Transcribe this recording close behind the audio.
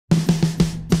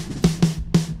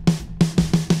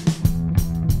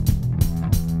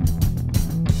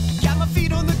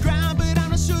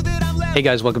Hey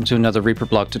guys, welcome to another Reaper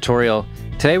blog tutorial.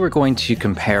 Today we're going to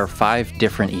compare 5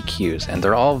 different EQs, and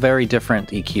they're all very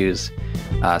different EQs.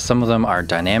 Some of them are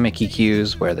dynamic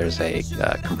EQs where there's a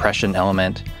compression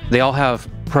element. They all have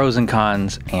pros and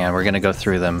cons, and we're going to go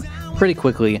through them pretty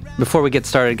quickly. Before we get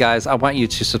started, guys, I want you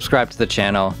to subscribe to the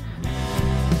channel.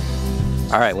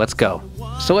 Alright, let's go.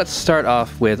 So let's start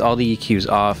off with all the EQs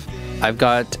off. I've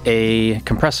got a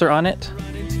compressor on it,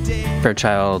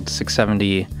 Fairchild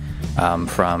 670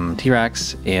 from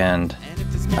T-Rex, and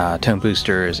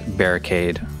Toneboosters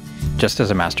Barricade, just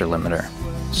as a master limiter.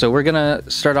 So we're gonna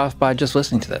start off by just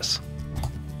listening to this.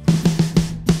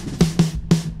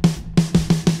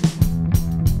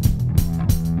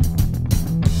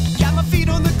 Got my feet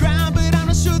on the ground, but I'm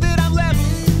not sure that I'm level.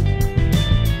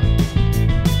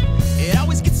 It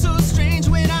always gets so strange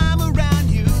when I'm around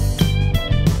you.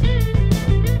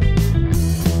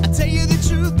 I tell you the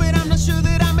truth, but I'm not sure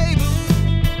that I'm able.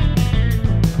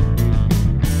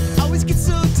 Always get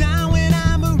so down when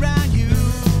I'm around you.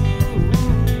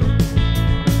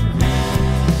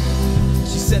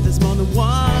 She said there's more than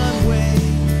one way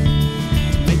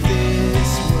to make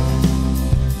this work.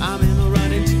 I'm in a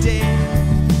running today.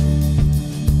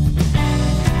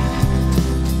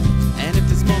 And if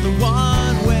there's more than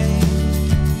one way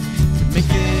to make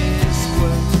this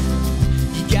work,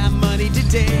 you got money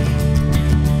today.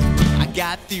 I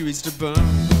got theories to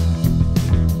burn.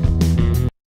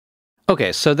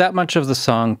 Okay, so that much of the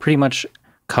song pretty much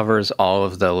covers all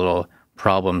of the little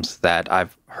problems that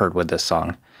I've heard with this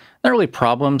song. Not really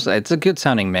problems, it's a good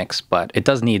sounding mix, but it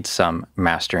does need some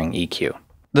mastering EQ.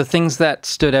 The things that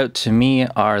stood out to me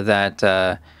are that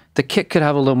the kick could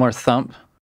have a little more thump.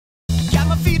 Got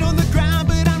my feet on the ground,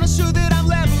 but I'm not sure that I'm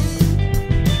level.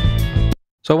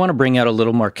 So I want to bring out a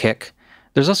little more kick.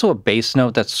 There's also a bass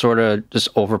note that's sort of just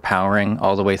overpowering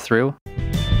all the way through.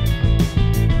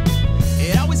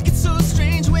 It always gets so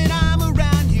strange when I'm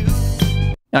around you.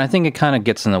 And I think it kind of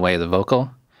gets in the way of the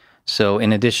vocal. So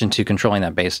in addition to controlling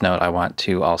that bass note, I want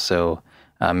to also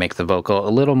make the vocal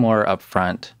a little more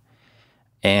upfront.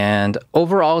 And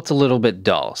overall, it's a little bit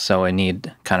dull, so I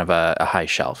need kind of a high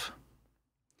shelf.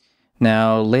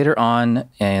 Now, later on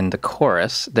in the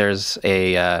chorus, there's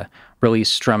a really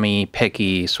strummy,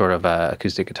 picky sort of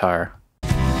acoustic guitar.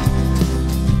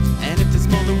 And if there's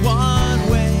more than one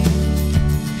way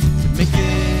to make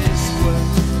this work,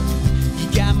 you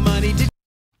got money to.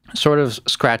 Sort of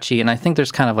scratchy, and I think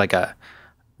there's kind of like a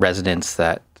resonance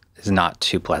that is not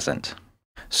too pleasant.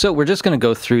 So we're just going to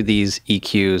go through these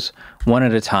EQs one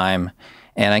at a time,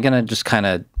 and I'm going to just kind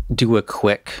of do a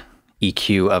quick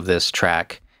EQ of this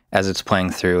track as it's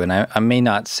playing through, and I may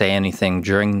not say anything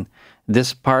during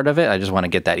this part of it. I just want to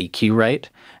get that EQ right,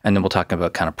 and then we'll talk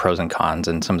about kind of pros and cons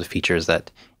and some of the features that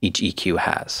each EQ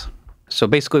has. So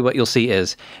basically what you'll see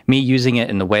is me using it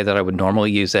in the way that I would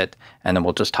normally use it, and then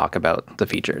we'll just talk about the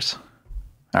features.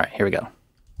 All right, here we go.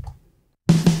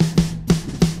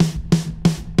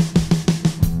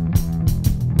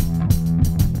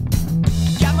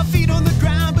 Got my feet on the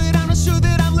ground, but I'm not sure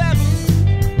that I'm level.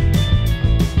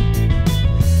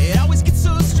 It always gets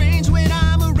so strange when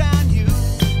I'm around you.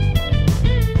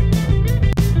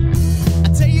 I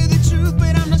tell you the truth,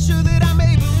 but I'm not sure that I'm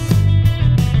able.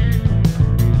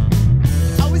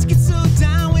 Always get so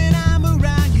down when I'm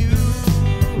around you.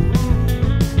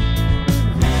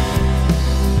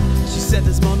 She said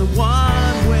there's more than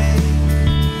one way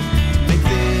to make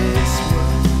this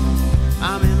work.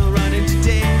 I'm in a running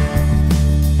today.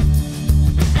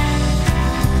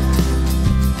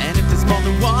 And if there's more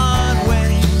than one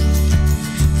way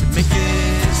to make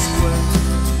this work,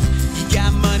 you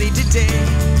got money today.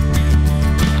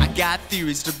 I got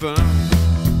theories to burn.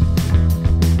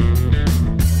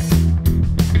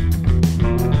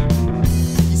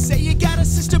 You say you got a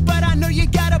sister, but I know you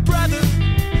got a brother.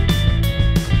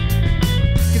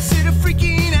 Consider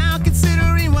freaking out,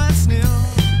 considering what's new.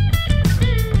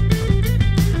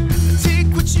 Take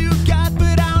what you got,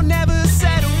 but I'll never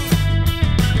settle.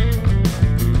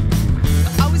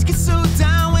 I always get so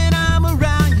down when I'm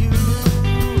around you.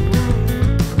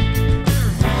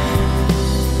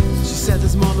 She said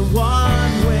there's more than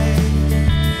one way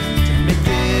to make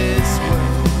this work.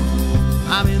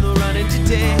 I'm in the running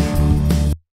today.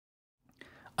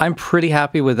 I'm pretty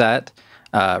happy with that.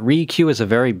 ReaEQ is a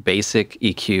very basic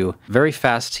EQ, very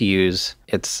fast to use.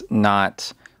 It's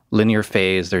not linear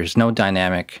phase. There's no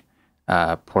dynamic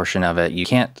portion of it. You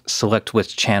can't select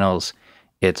which channels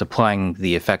it's applying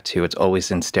the effect to. It's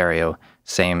always in stereo.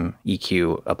 Same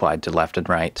EQ applied to left and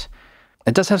right.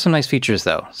 It does have some nice features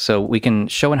though. So we can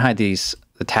show and hide the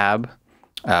tab,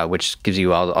 which gives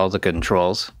you all the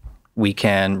controls. We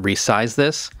can resize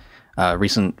this.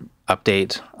 Recent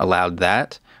update allowed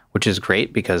that, which is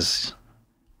great because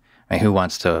I mean, who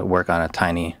wants to work on a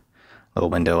tiny little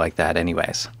window like that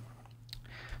anyways?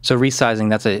 So resizing,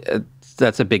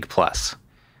 that's a big plus.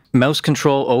 Mouse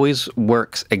control always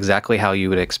works exactly how you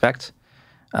would expect.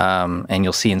 And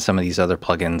you'll see in some of these other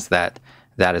plugins that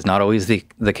that is not always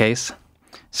the case.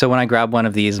 So when I grab one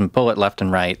of these and pull it left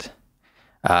and right,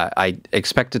 I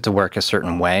expect it to work a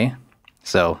certain way.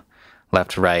 So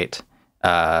left, right,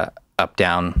 up,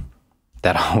 down,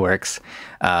 that all works.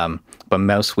 But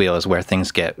mouse wheel is where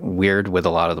things get weird with a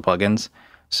lot of the plugins.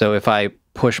 So if I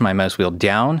push my mouse wheel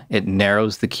down, it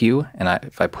narrows the cue, and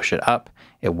if I push it up,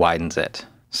 it widens it.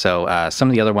 So some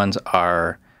of the other ones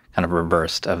are kind of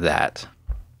reversed of that.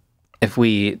 If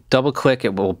we double click,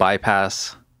 it will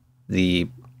bypass the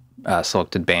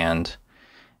selected band.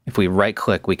 If we right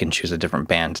click, we can choose a different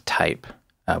band type.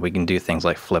 We can do things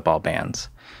like flip all bands.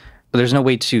 But there's no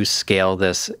way to scale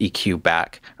this EQ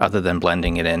back other than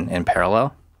blending it in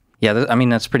parallel. Yeah, I mean,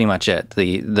 that's pretty much it.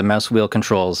 The mouse wheel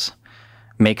controls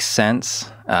make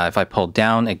sense. If I pull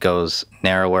down, it goes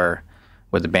narrower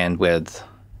with the bandwidth.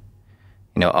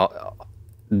 You know,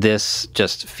 this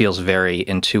just feels very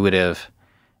intuitive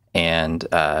and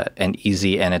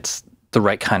easy, and it's the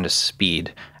right kind of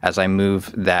speed. As I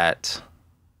move that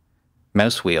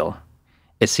mouse wheel,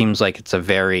 it seems like it's a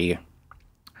very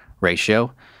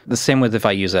ratio. The same with if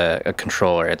I use a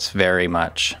controller, it's very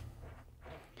much,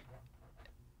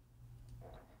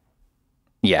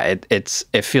 yeah,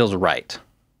 it feels right.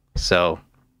 So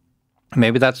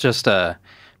maybe that's just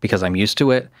because I'm used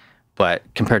to it, but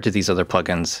compared to these other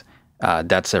plugins,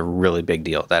 that's a really big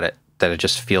deal, that it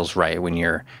just feels right when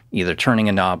you're either turning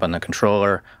a knob on the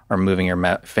controller or moving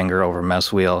your finger over a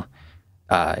mouse wheel.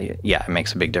 Yeah, it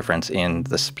makes a big difference in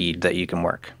the speed that you can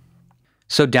work.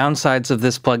 So downsides of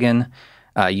this plugin,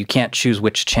 you can't choose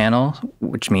which channel,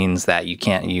 which means that you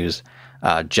can't use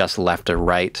just left or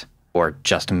right or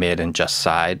just mid and just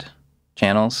side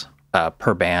channels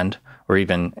per band, or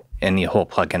even in the whole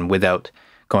plugin without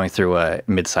going through a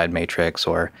mid-side matrix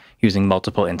or using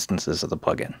multiple instances of the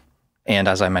plugin. And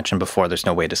as I mentioned before, there's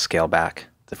no way to scale back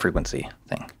the frequency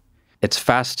thing. It's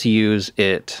fast to use.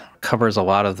 It covers a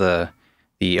lot of the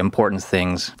important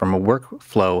things. From a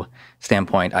workflow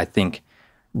standpoint, I think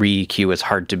ReaEQ is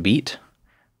hard to beat,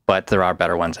 but there are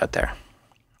better ones out there.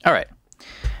 All right,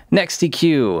 next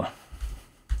EQ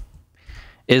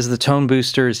is the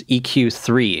Toneboosters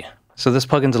EQ3. So this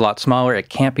plugin's a lot smaller. It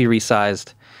can't be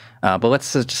resized, but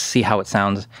let's just see how it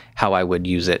sounds, how I would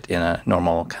use it in a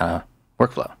normal kind of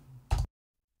workflow.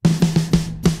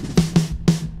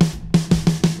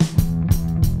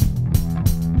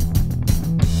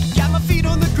 Got my feet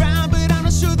on the ground, but I'm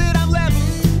not sure that I'm level.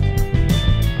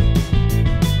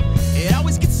 It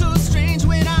always gets so strange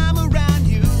when I'm around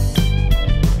you.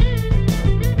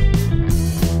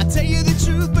 I tell you the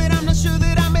truth, but I'm not sure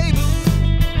that I'm able.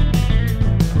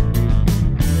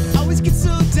 Always get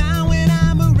so down when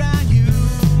I'm around you.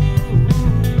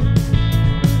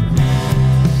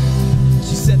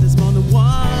 She said there's more than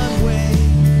one way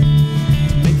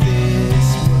to make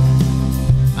this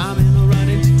work. I'm in the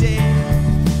running today.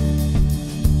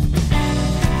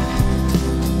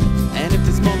 And if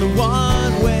there's more than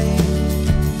one way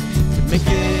to make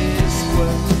this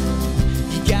work,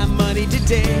 you got money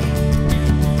today.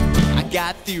 I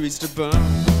got theories to burn.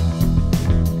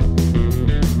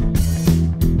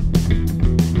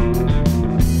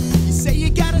 You say you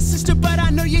got a sister, but I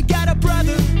know you got a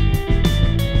brother.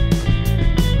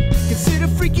 Consider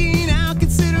freaking out,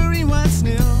 considering what's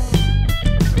new.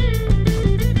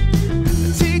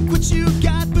 Take what you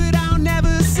got, but I'll never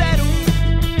settle.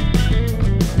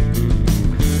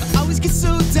 I always get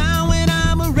so down when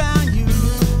I'm around you.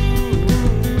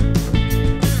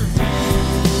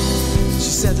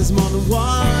 She said there's more than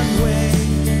one way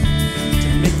to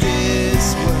make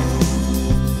this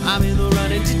work. I'm in the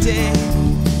running today.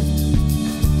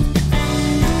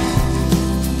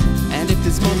 And if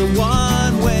there's more than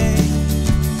one way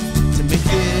to make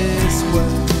this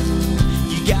work,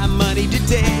 you got money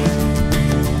today.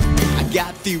 I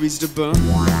got theories to burn.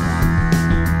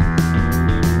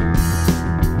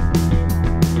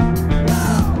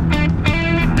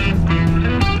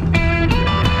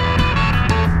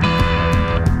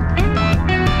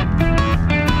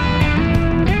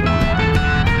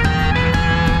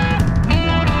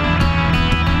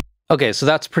 Okay, so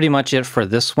that's pretty much it for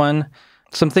this one.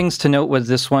 Some things to note with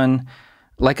this one,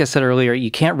 like I said earlier, you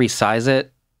can't resize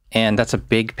it, and that's a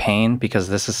big pain because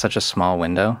this is such a small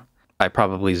window. I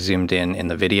probably zoomed in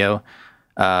the video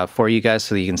for you guys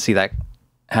so that you can see that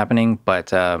happening,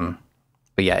 but yeah,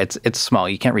 it's small.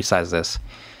 You can't resize this.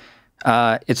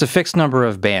 It's a fixed number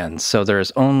of bands, so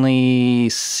there's only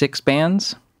 6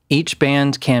 bands. Each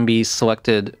band can be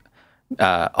selected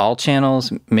all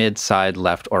channels, mid, side,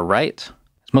 left, or right.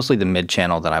 It's mostly the mid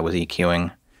channel that I was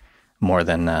EQing more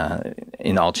than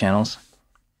in all channels.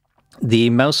 The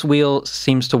mouse wheel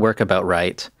seems to work about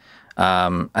right.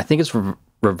 I think it's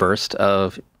reversed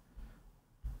of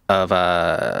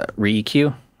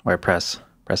ReaEQ, where I press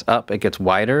up, it gets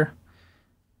wider.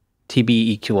 TB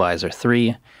Equalizer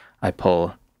 3, I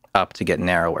pull up to get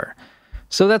narrower.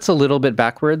 So that's a little bit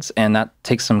backwards, and that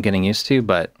takes some getting used to,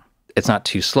 but it's not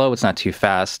too slow, it's not too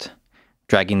fast.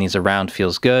 Dragging these around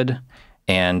feels good,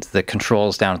 and the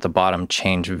controls down at the bottom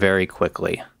change very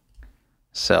quickly.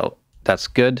 So that's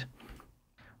good.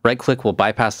 Right click will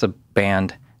bypass the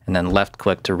band, and then left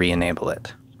click to re-enable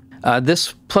it.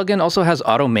 This plugin also has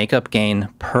auto makeup gain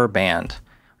per band,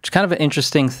 which is kind of an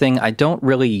interesting thing. I don't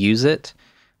really use it.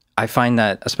 I find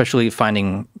that, especially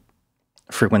finding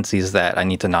frequencies that I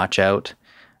need to notch out,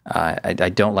 I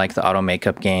don't like the auto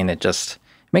makeup gain. It just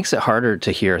makes it harder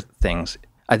to hear things.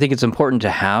 I think it's important to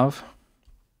have,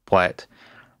 but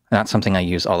not something I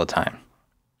use all the time.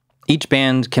 Each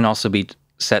band can also be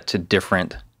set to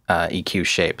different EQ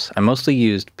shapes. I mostly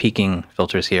used peaking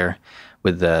filters here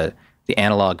with the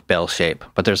analog bell shape,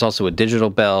 but there's also a digital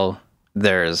bell,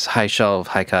 there's high shelf,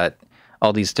 high cut,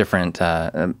 all these different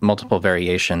multiple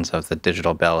variations of the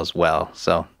digital bell as well.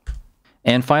 So,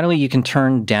 and finally, you can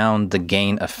turn down the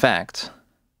gain effect.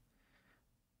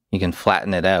 You can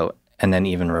flatten it out and then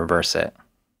even reverse it,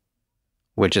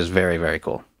 which is very, very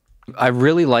cool. I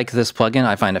really like this plugin.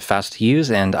 I find it fast to use,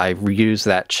 and I use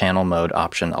that channel mode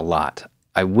option a lot.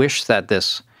 I wish that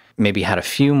this maybe had a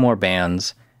few more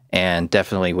bands, and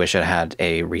definitely wish it had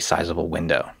a resizable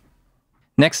window.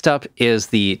 Next up is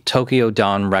the Tokyo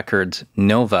Dawn Records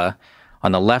Nova.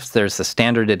 On the left, there's the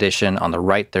standard edition. On the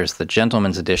right, there's the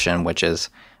Gentleman's Edition, which is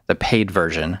the paid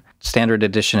version. Standard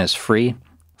edition is free.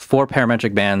 4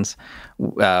 parametric bands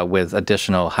with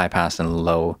additional high pass and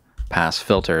low pass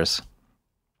filters.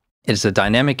 It's a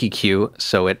dynamic EQ,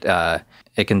 so it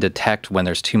can detect when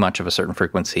there's too much of a certain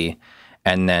frequency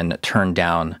and then turn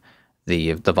down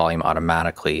the volume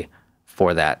automatically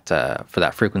for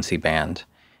that frequency band.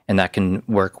 And that can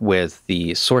work with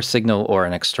the source signal or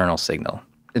an external signal.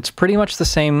 It's pretty much the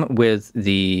same with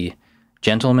the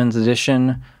Gentleman's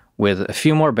Edition, with a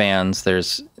few more bands.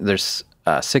 There's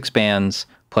 6 bands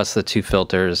plus the 2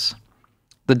 filters.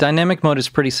 The dynamic mode is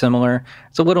pretty similar.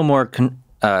 It's a little more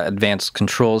advanced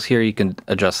controls here. You can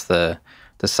adjust the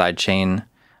side chain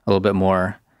a little bit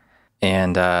more,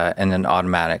 and an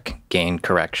automatic gain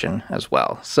correction as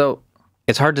well. So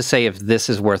it's hard to say if this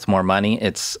is worth more money.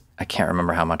 I can't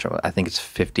remember how much. I think it's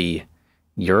 50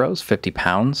 euros, 50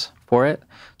 pounds for it.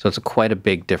 So it's quite a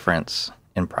big difference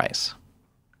in price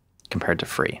compared to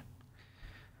free.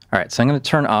 All right, so I'm going to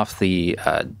turn off the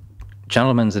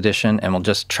Gentleman's Edition, and we'll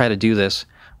just try to do this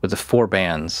with the 4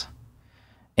 bands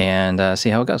and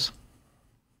see how it goes.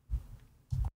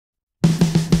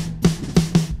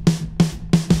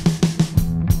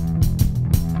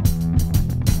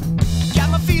 Got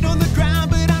my feet on the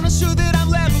ground, but I'm not sure that I'm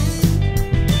level.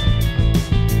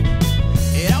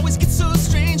 It always gets so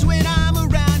strange when I'm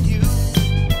around you.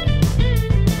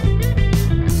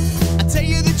 I tell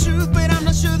you the truth, but I'm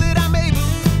not sure that I'm able.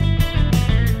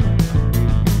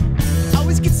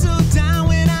 Always get so down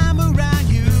when I'm around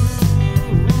you.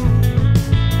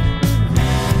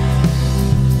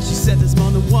 She said there's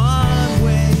more than one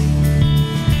way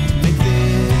to make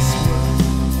this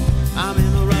work. I'm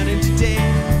in a running today.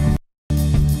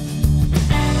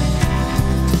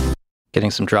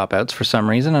 Getting some dropouts for some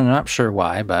reason. I'm not sure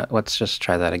why, but let's just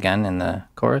try that again in the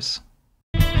chorus.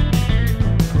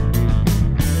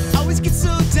 Always get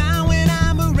so down when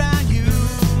I'm around you.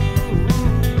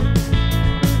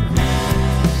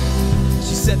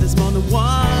 She said there's more than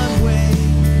one way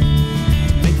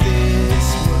to make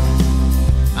this work.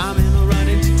 I'm in a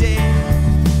running today.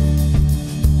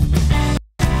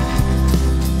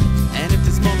 And if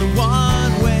there's more than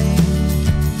one way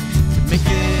to make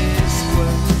this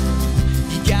work,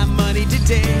 you got money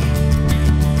today.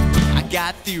 I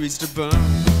got theories to burn.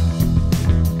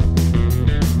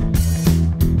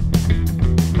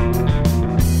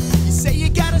 You say you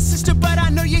got a sister, but I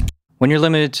know you. When you're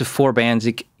limited to 4 bands,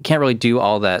 you can't really do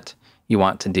all that you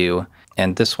want to do.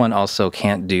 And this one also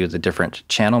can't do the different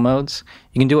channel modes.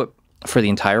 You can do it for the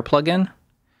entire plugin.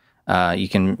 You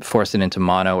can force it into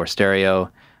mono or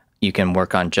stereo. You can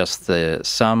work on just the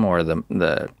sum or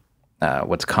the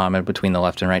what's common between the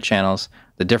left and right channels,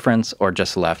 the difference, or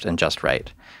just left and just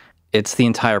right. It's the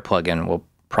entire plugin will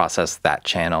process that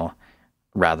channel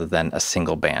rather than a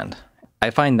single band.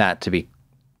 I find that to be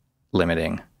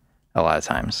limiting a lot of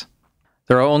times.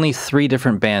 There are only 3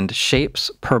 different band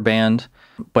shapes per band,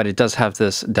 but it does have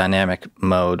this dynamic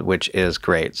mode, which is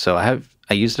great. So I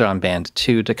used it on band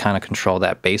 2 to kind of control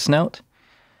that bass note.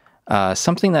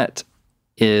 Something that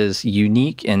is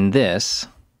unique in this,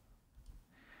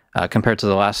 compared to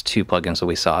the last 2 plugins that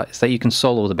we saw, is that you can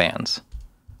solo the bands.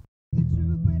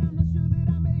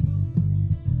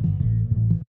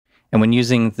 And when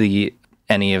using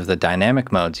any of the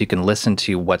dynamic modes, you can listen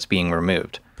to what's being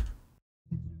removed.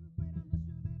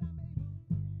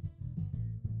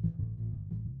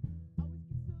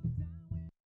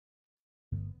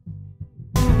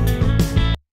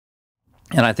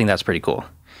 And I think that's pretty cool.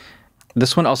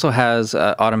 This one also has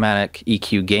automatic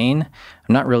EQ gain.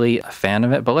 I'm not really a fan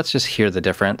of it, but let's just hear the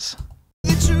difference.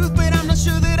 The truth, but I'm not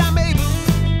sure that I'm able.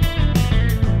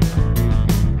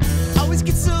 Always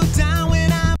get so down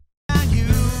when I'm around you.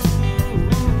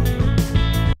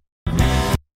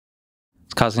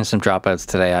 It's causing some dropouts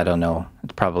today. I don't know.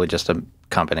 It's probably just a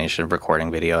combination of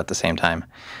recording video at the same time.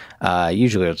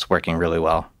 Usually it's working really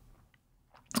well.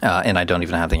 And I don't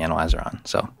even have the analyzer on.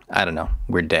 So I don't know.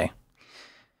 Weird day.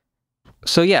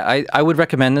 So yeah, I would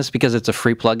recommend this because it's a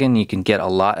free plugin. You can get a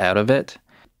lot out of it.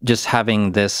 Just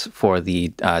having this for the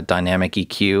dynamic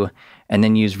EQ and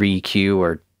then use ReaEQ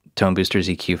or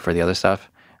Toneboosters EQ for the other stuff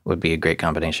would be a great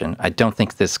combination. I don't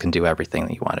think this can do everything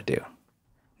that you want to do.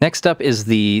 Next up is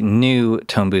the new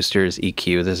Toneboosters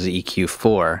EQ. This is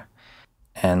EQ4.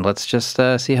 And let's just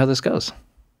see how this goes.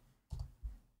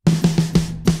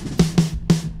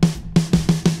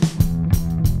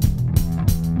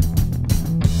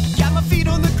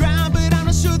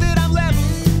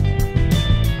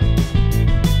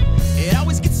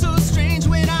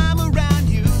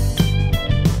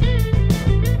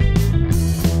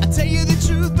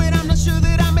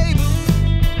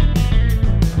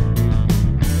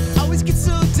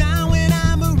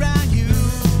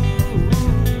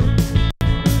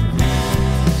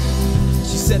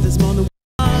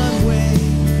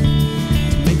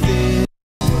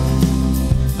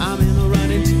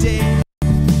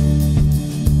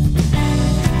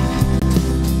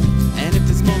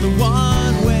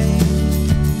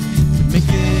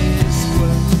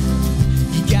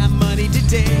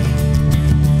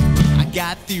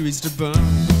 Theories to burn.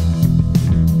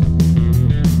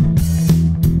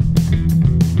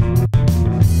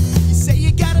 You say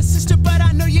you got a sister, but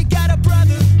I know you got a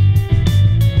brother.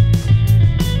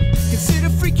 Consider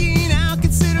freaking out,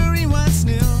 considering what's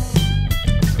new.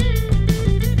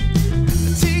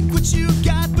 Take what you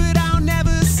got, but I'll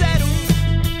never settle.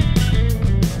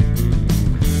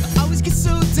 I always get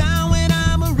so down when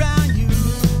I'm around you.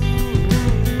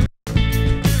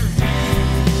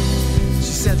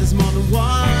 She said there's more than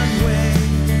one.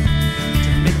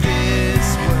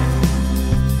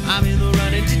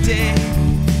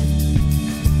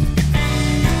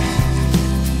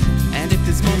 And if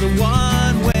there's more than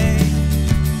one way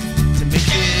to make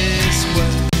this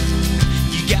work,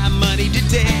 you got money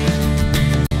today,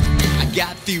 I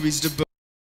got theories to burn.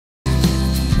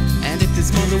 And if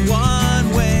there's more than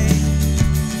one way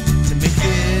to make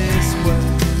this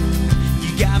work,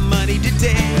 you got money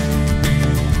today,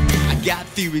 I got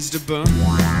theories to burn.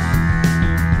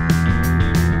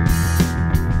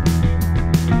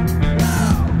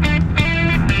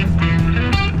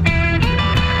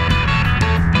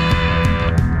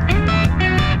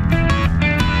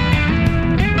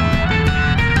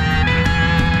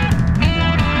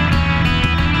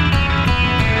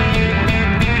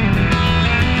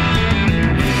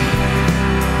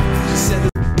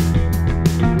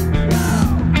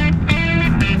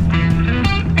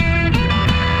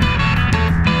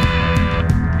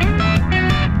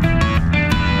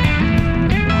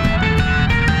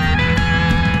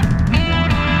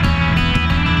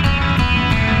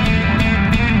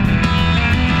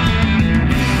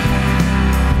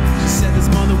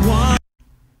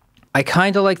 I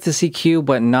kind of like this EQ,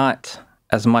 but not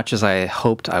as much as I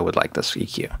hoped I would like this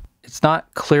EQ. It's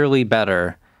not clearly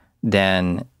better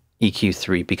than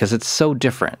EQ3 because it's so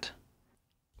different.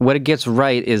 What it gets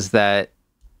right is that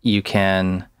you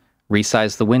can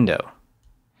resize the window.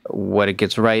 What it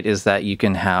gets right is that you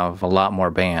can have a lot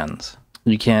more bands.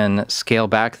 You can scale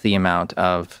back the amount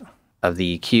of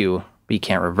the EQ, but you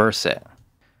can't reverse it.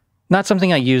 Not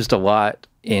something I used a lot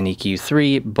in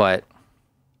EQ3, but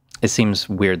it seems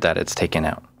weird that it's taken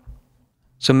out.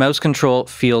 So mouse control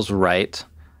feels right.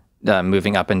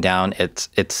 Moving up and down, it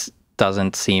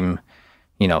doesn't seem,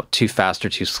 too fast or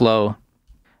too slow.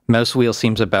 Mouse wheel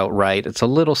seems about right. It's a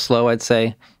little slow, I'd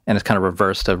say, and it's kind of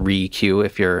reversed to ReaEQ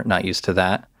if you're not used to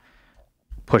that.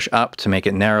 Push up to make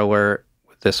it narrower.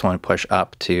 With this one, push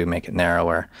up to make it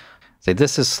narrower. Say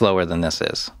this is slower than this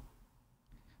is.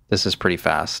 This is pretty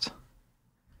fast.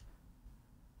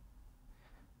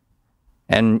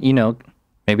 And, you know,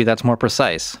 maybe that's more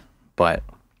precise, but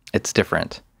it's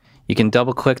different. You can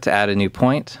double click to add a new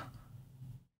point.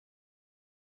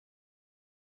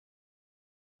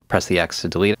 Press the X to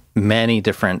delete it. Many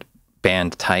different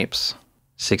band types,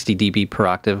 60 dB per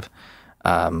octave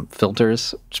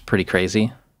filters, which is pretty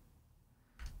crazy.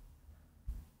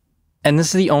 And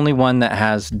this is the only one that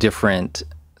has different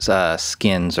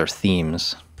skins or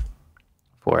themes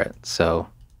for it. So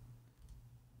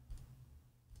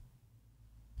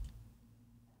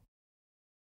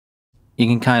you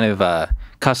can kind of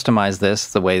customize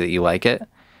this the way that you like it,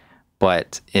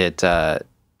 but it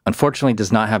unfortunately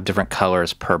does not have different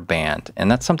colors per band.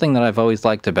 And that's something that I've always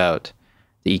liked about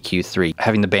the EQ3.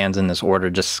 Having the bands in this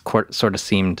order just sort of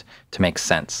seemed to make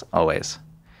sense always.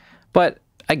 But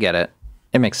I get it.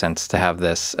 It makes sense to have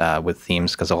this with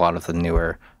themes because a lot of the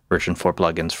newer version 4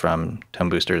 plugins from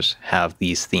Toneboosters have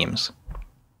these themes.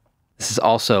 This is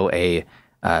also a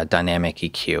dynamic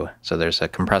EQ. So there's a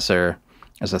compressor,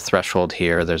 there's a threshold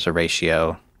here, there's a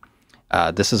ratio.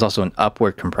 This is also an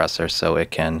upward compressor, so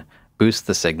it can boost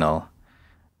the signal,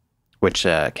 which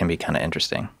can be kind of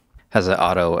interesting. Has an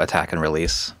auto attack and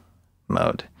release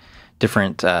mode.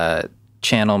 Different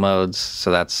channel modes,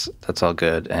 so that's all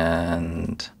good,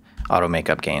 and auto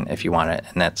makeup gain if you want it,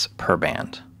 and that's per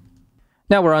band.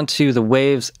 Now we're on to the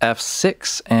Waves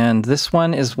F6, and this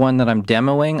one is one that I'm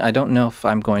demoing. I don't know if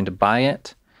I'm going to buy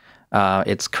it.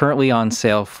 It's currently on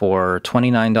sale for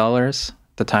 $29 at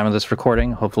the time of this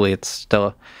recording. Hopefully it's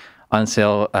still on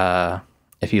sale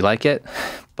if you like it,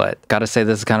 but gotta say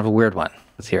this is kind of a weird one.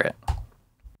 Let's hear it.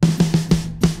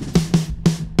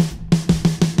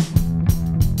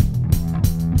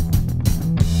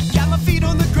 Got my feet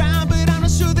on the ground, but I'm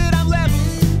not sure that I'm level.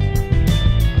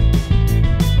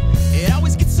 It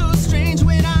always gets so strange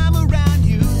when I'm around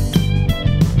you.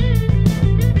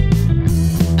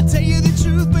 I tell you the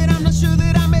truth, but I'm not sure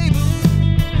that I'm able.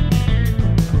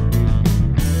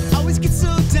 Always get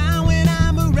so down when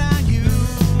I'm around you.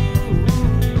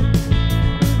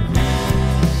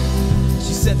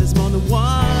 She said there's more than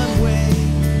one way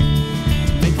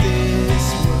to make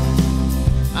this work.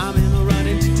 I'm in the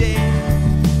running today.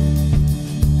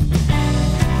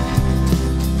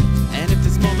 And if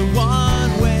there's more than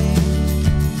one way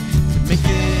to make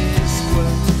this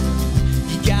work,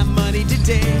 you got money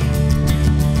today.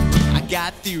 I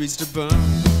got theories to burn.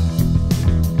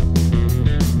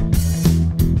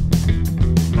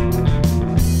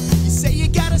 You say you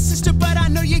got a sister, but I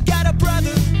know you got a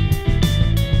brother.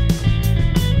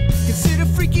 Consider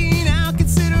freaking out,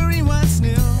 considering what's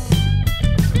new.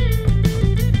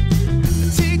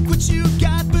 Take what you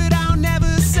got, but I'll never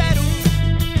settle.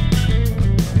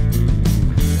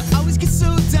 I always get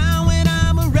so down when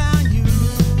I'm around you.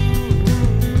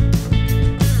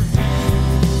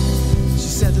 She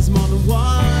said there's more than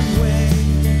one way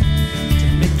to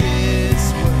make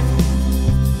this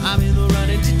work. I'm in the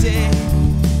running today.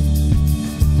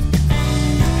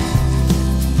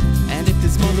 And if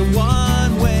there's more than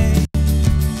one way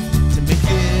to make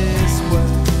this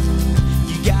work,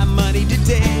 you got money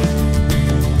today.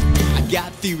 I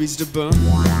got theories to burn.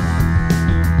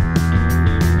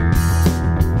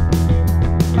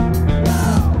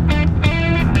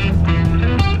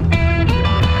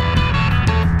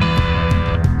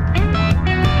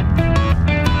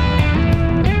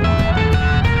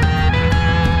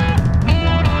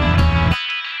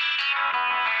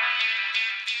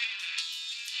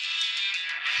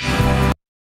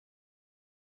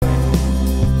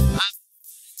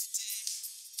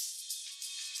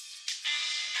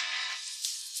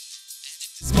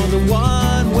 There's more than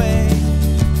one way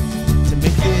to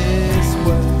make this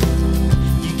work.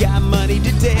 You got money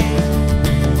today.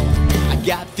 I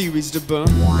got theories to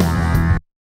burn.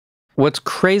 What's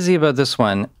crazy about this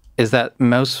one is that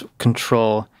mouse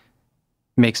control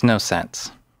makes no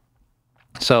sense.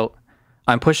 So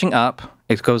I'm pushing up,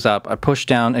 it goes up. I push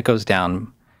down, it goes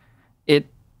down.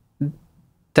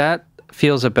 That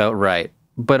feels about right,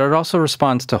 but it also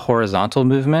responds to horizontal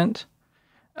movement.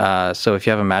 So if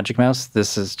you have a Magic Mouse,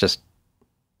 this is just,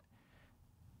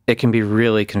 it can be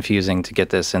really confusing to get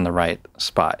this in the right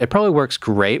spot. It probably works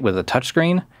great with a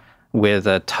touchscreen. With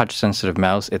a touch-sensitive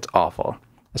mouse, it's awful,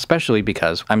 especially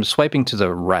because I'm swiping to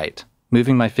the right,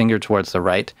 moving my finger towards the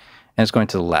right, and it's going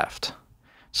to the left.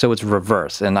 So it's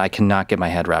reverse, and I cannot get my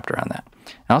head wrapped around that.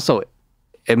 And also,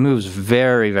 it moves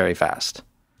very, very fast.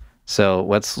 So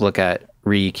let's look at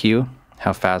ReaEQ,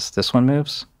 how fast this one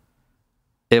moves.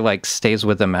 It like stays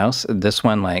with the mouse. This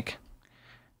one, like,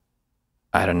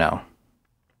 I don't know.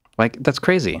 Like, that's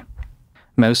crazy.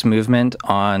 mouse movement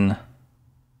on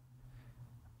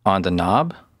the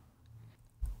knob.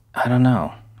 I don't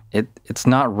know. It's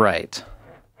not right.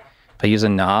 If I use a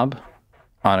knob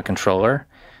on a controller,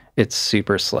 it's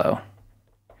super slow.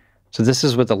 So this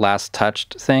is with the last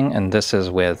touched thing, and this is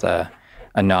with a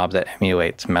knob that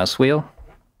emulates mouse wheel.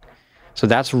 So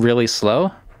that's really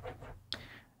slow.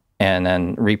 And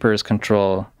then Reaper's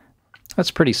control,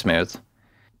 that's pretty smooth.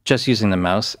 Just using the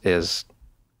mouse is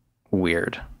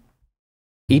weird.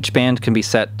 Each band can be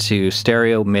set to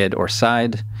stereo, mid, or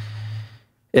side.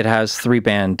 It has 3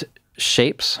 band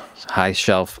shapes: high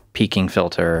shelf, peaking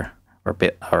filter,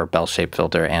 or bell shape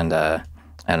filter, and a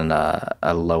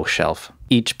low shelf.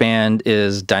 Each band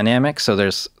is dynamic, so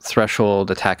there's threshold,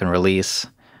 attack, and release.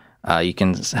 You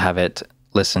can have it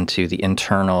listen to the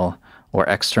internal or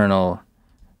external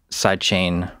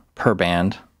sidechain per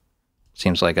band.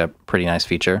 Seems like a pretty nice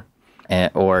feature.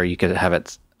 Or you could have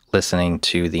it listening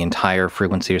to the entire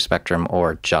frequency spectrum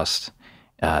or just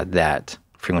that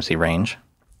frequency range.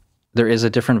 There is a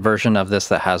different version of this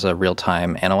that has a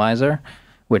real-time analyzer,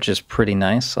 which is pretty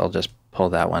nice. I'll just pull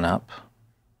that one up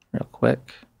real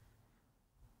quick.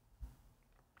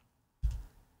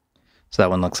 So that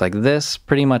one looks like this,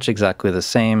 pretty much exactly the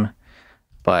same,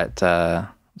 but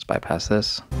let's bypass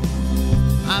this.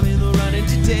 I'm in the running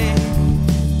today.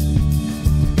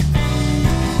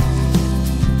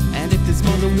 And if there's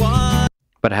more than one.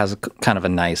 But it has kind of a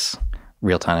nice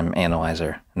real-time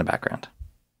analyzer in the background.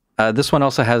 This one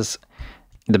also has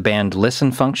the band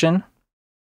listen function,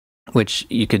 which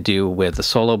you could do with the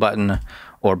solo button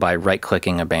or by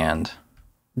right-clicking a band.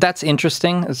 That's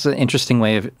interesting. It's an interesting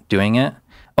way of doing it.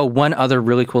 Oh, one other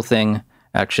really cool thing,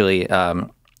 actually,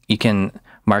 you can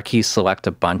marquee select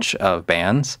a bunch of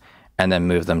bands and then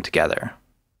move them together.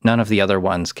 None of the other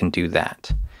ones can do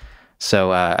that.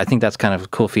 So I think that's kind of a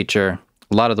cool feature.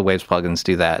 A lot of the Waves plugins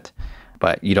do that,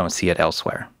 but you don't see it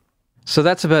elsewhere. So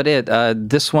that's about it.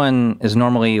 This one is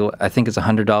normally, I think it's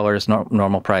 $100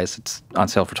 normal price. It's on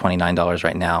sale for $29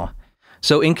 right now.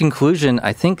 So in conclusion,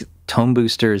 I think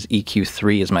Toneboosters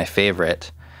EQ3 is my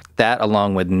favorite. That,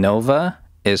 along with Nova,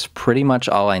 is pretty much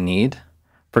all I need.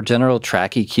 For general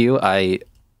track EQ, I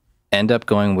end up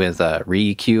going with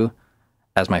ReaEQ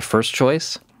as my first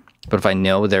choice. But if I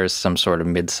know there's some sort of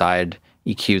mid-side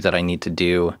EQ that I need to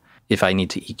do, if I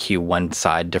need to EQ one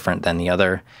side different than the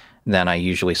other, then I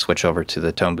usually switch over to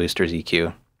the Toneboosters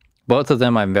EQ. Both of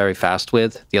them I'm very fast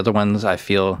with. The other ones I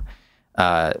feel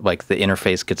like the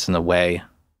interface gets in the way.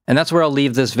 And that's where I'll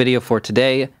leave this video for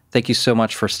today. Thank you so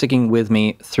much for sticking with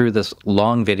me through this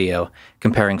long video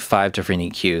comparing 5 different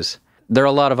EQs. There are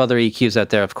a lot of other EQs out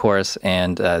there, of course,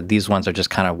 and these ones are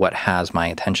just kind of what has my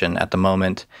attention at the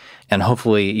moment. And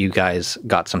hopefully you guys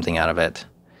got something out of it.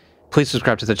 Please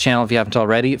subscribe to the channel if you haven't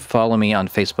already. Follow me on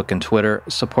Facebook and Twitter.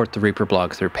 Support the Reaper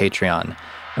blog through Patreon.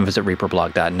 And visit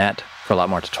reaperblog.net for a lot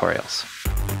more tutorials.